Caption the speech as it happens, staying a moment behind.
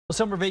Well,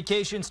 summer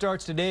vacation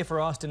starts today for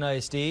Austin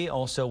ISD.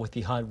 Also with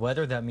the hot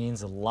weather, that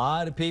means a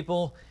lot of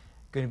people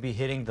going to be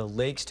hitting the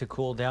lakes to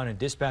cool down, and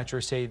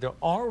dispatchers say they're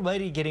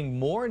already getting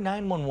more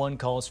 911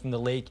 calls from the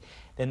lake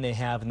than they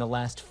have in the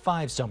last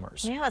 5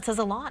 summers. Yeah, that says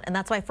a lot, and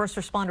that's why first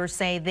responders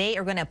say they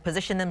are going to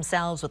position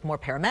themselves with more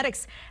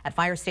paramedics at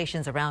fire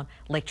stations around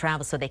Lake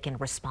Travis so they can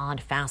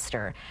respond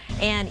faster.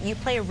 And you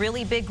play a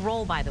really big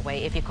role, by the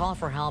way, if you call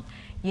for help.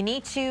 You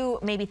need to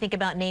maybe think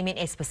about naming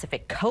a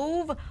specific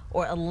cove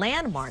or a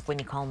landmark when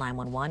you call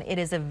 911. It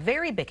is a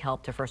very big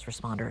help to first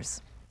responders.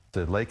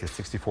 The lake is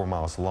 64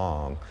 miles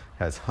long,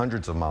 has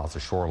hundreds of miles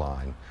of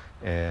shoreline,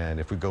 and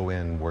if we go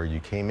in where you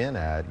came in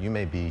at, you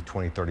may be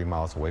 20, 30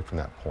 miles away from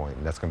that point,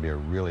 and that's going to be a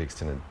really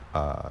extended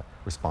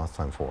response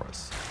time for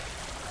us.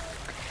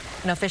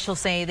 And officials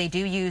say they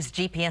do use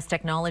GPS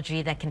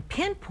technology that can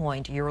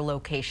pinpoint your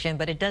location,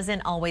 but it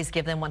doesn't always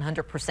give them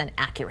 100%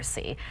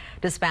 accuracy.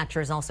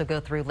 Dispatchers also go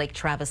through Lake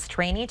Travis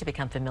training to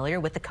become familiar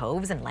with the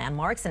coves and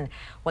landmarks and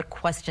what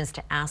questions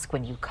to ask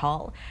when you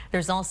call.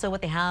 There's also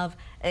what they have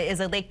is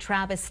a Lake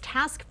Travis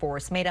task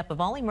force made up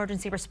of all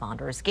emergency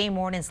responders, game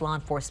wardens, law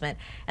enforcement,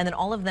 and then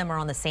all of them are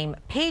on the same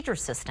pager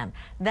system.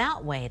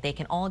 That way they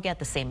can all get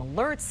the same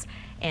alerts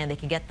and they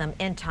can get them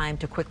in time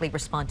to quickly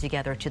respond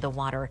together to the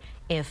water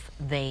if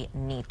they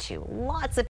need to. Lots of